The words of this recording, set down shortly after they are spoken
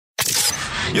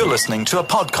You're listening to a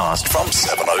podcast from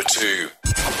 702.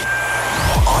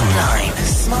 Online,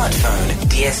 smartphone,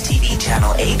 DSTV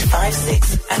channel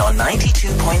 856 and on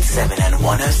 92.7 and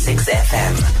 106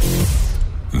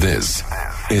 FM. This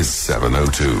is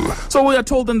 702. So we are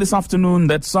told in this afternoon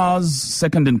that SARS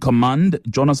second in command,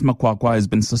 Jonas Makwakwa, has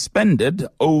been suspended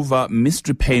over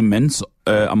mystery payments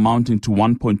amounting to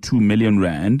 1.2 million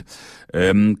rand.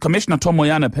 Commissioner Tom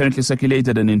Moyane apparently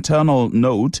circulated an internal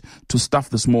note to staff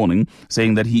this morning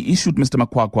saying that he issued Mr.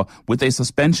 Makwakwa with a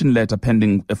suspension letter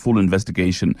pending a full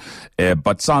investigation.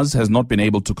 But SARS has not been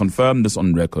able to confirm this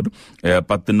on record,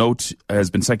 but the note has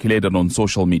been circulated on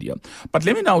social media. But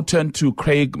let me now turn to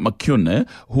Craig McKune,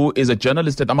 who is a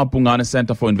journalist at amaBhungane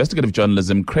Center for Investigative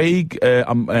Journalism. Craig,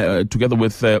 together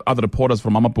with other reporters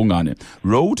from amaBhungane,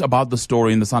 wrote about the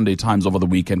story in the Sunday Times over the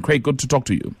weekend. Craig, good to talk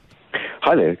to you.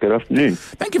 Hi there, good afternoon.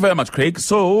 Thank you very much, Craig.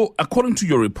 So, according to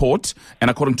your report, and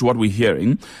according to what we're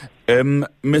hearing,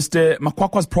 Mr.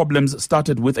 Makwakwa's problems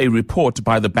started with a report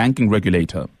by the banking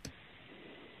regulator.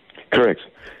 Correct.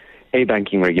 A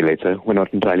banking regulator. We're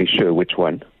not entirely sure which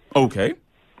one. Okay.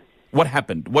 What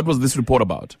happened? What was this report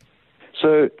about?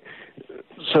 So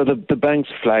the banks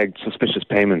flagged suspicious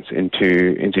payments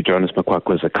into Jonas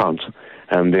Makwakwa's account.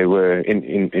 There were,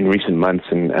 in recent months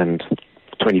and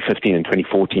 2015 and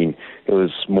 2014, there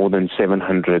was more than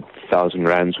 700,000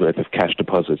 rands worth of cash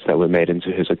deposits that were made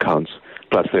into his accounts.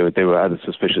 Plus, there were other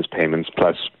suspicious payments,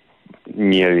 plus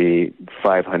nearly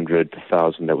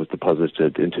 500,000 that was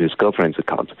deposited into his girlfriend's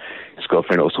account. His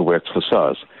girlfriend also works for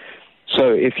SARS. So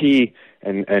if he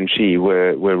and she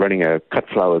were running a cut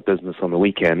flower business on the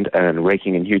weekend and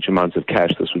raking in huge amounts of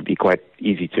cash, this would be quite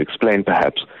easy to explain,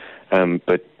 perhaps.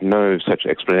 But no such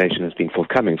explanation has been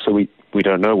forthcoming. So we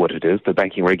don't know what it is. The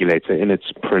banking regulator, in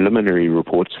its preliminary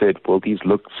report, said, well, these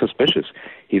look suspicious.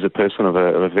 He's a person of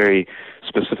a very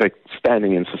specific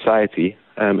standing in society,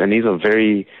 and these are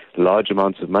very large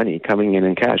amounts of money coming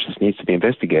in cash. This needs to be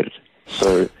investigated.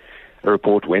 So a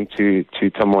report went to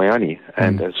Tom Moyane,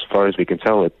 and as far as we can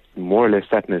tell, it more or less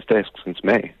sat in his desk since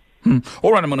May.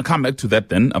 All right, I'm going to come back to that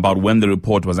then, about when the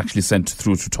report was actually sent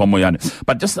through to Tom Moyane.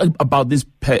 But just about these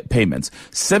payments,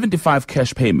 75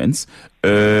 cash payments,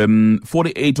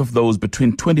 48 of those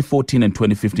between 2014 and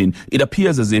 2015. It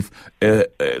appears as if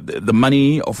the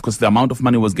money, of course, the amount of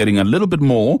money was getting a little bit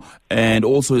more, and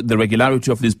also the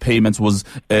regularity of these payments was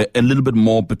a little bit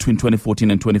more between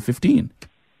 2014 and 2015.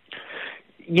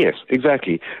 Yes,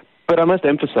 exactly. But I must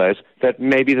emphasize that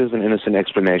maybe there's an innocent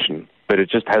explanation, but it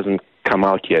just hasn't come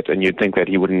out yet, and you'd think that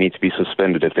he wouldn't need to be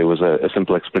suspended if there was a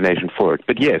simple explanation for it.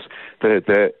 But yes,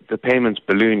 the payments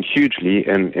ballooned hugely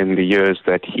in the years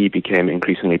that he became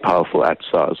increasingly powerful at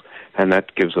SARS, and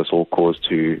that gives us all cause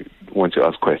to want to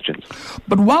ask questions.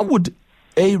 But why would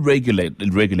a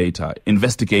regulator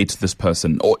investigate this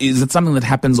person, or is it something that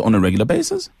happens on a regular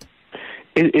basis?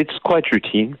 It's quite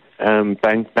routine.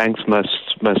 Banks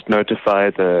must notify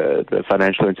the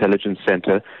Financial Intelligence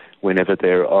Center whenever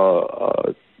there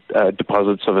are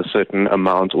deposits of a certain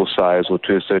amount or size or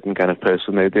to a certain kind of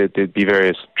person. There'd be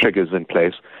various triggers in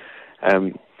place,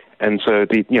 and so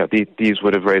these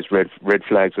would have raised red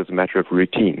flags as a matter of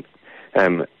routine.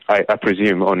 I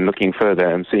presume, on looking further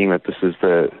and seeing that this is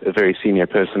a very senior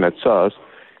person at SARS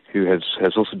who has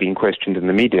also been questioned in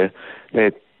the media,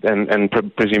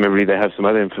 presumably they have some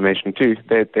other information too.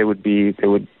 They would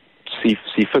see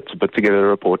fit to put together a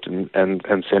report and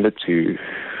send it to,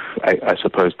 I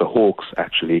suppose, the Hawks.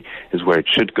 Actually, is where it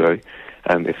should go.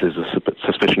 If there's a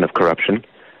suspicion of corruption,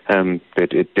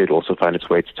 but it did also find its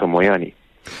way to Tom Moyane.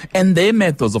 And their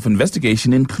methods of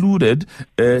investigation included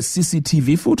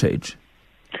CCTV footage.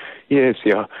 Yes,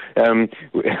 yeah.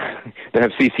 They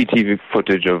have CCTV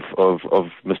footage of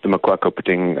Mr. Makwakwa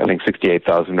putting, I think,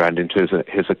 68,000 rand into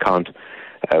his account.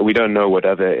 We don't know what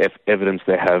other evidence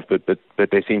they have, but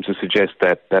they seem to suggest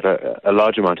that a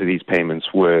large amount of these payments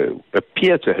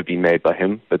appear to have been made by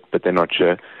him, but they're not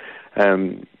sure.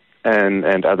 And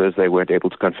others they weren't able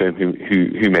to confirm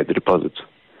who made the deposits.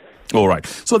 All right.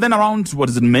 So then around,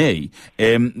 May,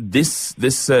 this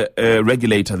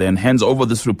regulator then hands over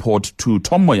this report to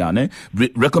Tom Moyane,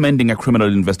 recommending a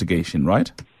criminal investigation,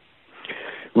 right?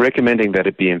 Recommending that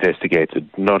it be investigated,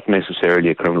 not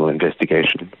necessarily a criminal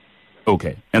investigation.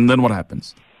 Okay. And then what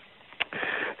happens?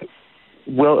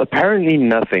 Well, apparently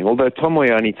nothing. Although Tom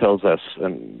Moyane tells us,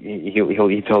 and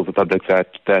he tells the public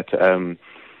that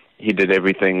he did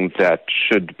everything that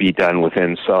should be done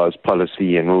within SARS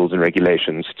policy and rules and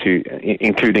regulations,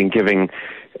 including giving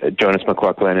Jonas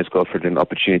Makwakwa and his girlfriend an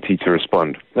opportunity to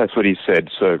respond. That's what he said.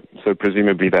 So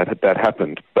presumably that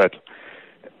happened, but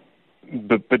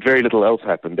very little else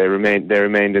happened. They remained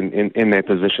in their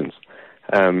positions.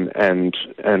 and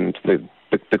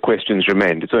the questions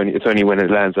remained. It's only when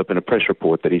it lands up in a press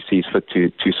report that he sees fit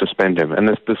to suspend him, and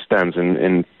this stands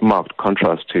in marked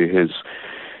contrast to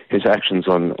his actions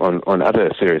on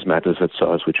other serious matters at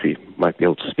SARS, which we might be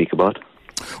able to speak about.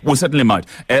 We certainly might.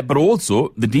 But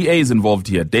also, the DA is involved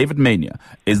here. David Mania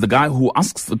is the guy who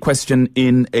asks the question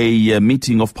in a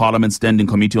meeting of Parliament Standing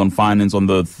Committee on Finance on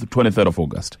the 23rd of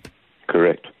August.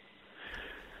 Correct.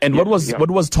 And what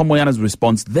was Tom Moyana's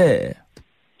response there?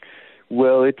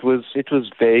 Well, it was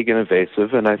vague and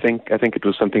evasive, and I think it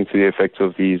was something to the effect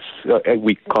of these.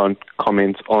 We can't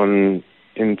comment on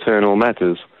internal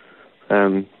matters.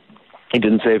 He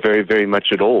didn't say very, very much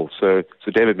at all. So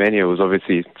David Mania was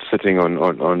obviously sitting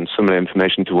on similar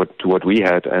information to what we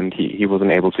had, and he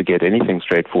wasn't able to get anything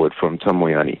straightforward from Tom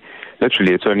Moyane.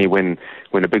 Literally, it's only when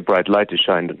a big bright light is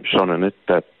shone on it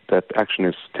that action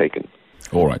is taken.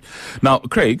 All right. Now,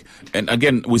 Craig, and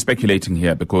again, we're speculating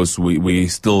here because we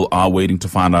still are waiting to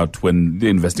find out when the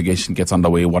investigation gets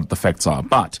underway what the facts are.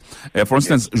 But, for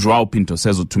instance, Joao Pinto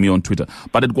says to me on Twitter,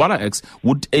 but at GuadaX,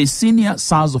 would a senior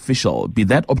SARS official be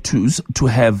that obtuse to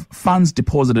have funds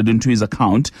deposited into his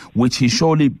account, which will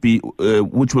surely be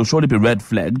red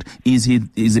flagged? Is he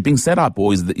being set up,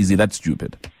 or is he that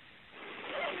stupid?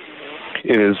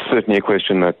 It is certainly a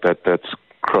question that's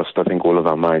crossed, I think, all of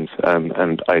our minds,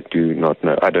 and I do not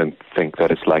know. I don't think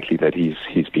that it's likely that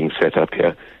he's being set up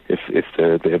here. If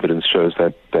the evidence shows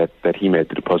that he made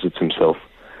the deposits himself,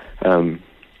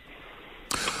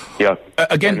 yeah.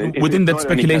 Again, within that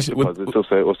speculation, it's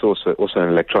also an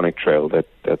electronic trail that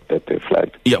they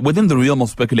flagged. Yeah, within the realm of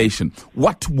speculation,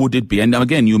 what would it be? And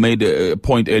again, you made a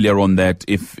point earlier on that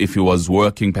if he was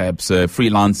working, perhaps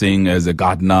freelancing as a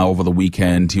gardener over the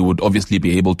weekend, he would obviously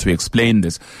be able to explain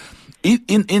this.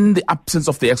 In the absence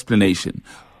of the explanation,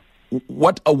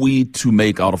 what are we to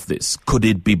make out of this? Could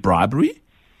it be bribery?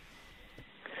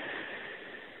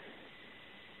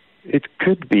 It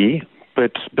could be,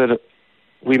 but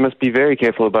we must be very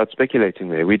careful about speculating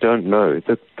there. We don't know.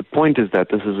 The point is that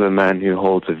this is a man who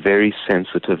holds a very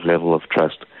sensitive level of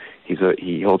trust.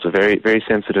 He holds a very, very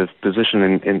sensitive position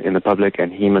in the public,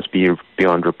 and he must be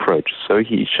beyond reproach. So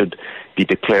he should be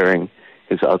declaring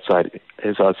his outside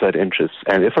interests.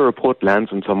 And if a report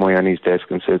lands on Tom Moyane's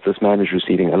desk and says this man is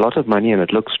receiving a lot of money and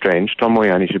it looks strange, Tom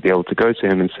Moyane should be able to go to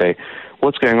him and say,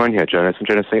 "What's going on here, Jonas?" And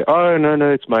Jonas say, "Oh,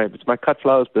 no, it's my cut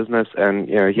flowers business, and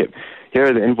here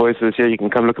are the invoices. Here, you can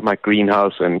come look at my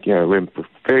greenhouse, and we're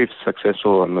very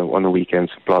successful on the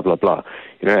weekends, blah blah blah."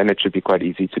 And it should be quite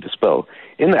easy to dispel.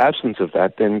 In the absence of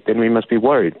that, then we must be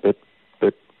worried. But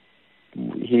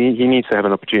he needs to have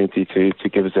an opportunity to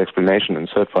give his explanation, and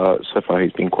so far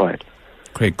he's been quiet.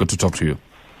 Craig, good to talk to you.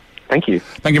 Thank you.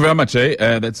 Thank you very much.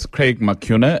 That's Craig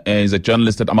McKune. He's a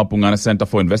journalist at amaBhungane Center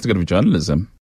for Investigative Journalism.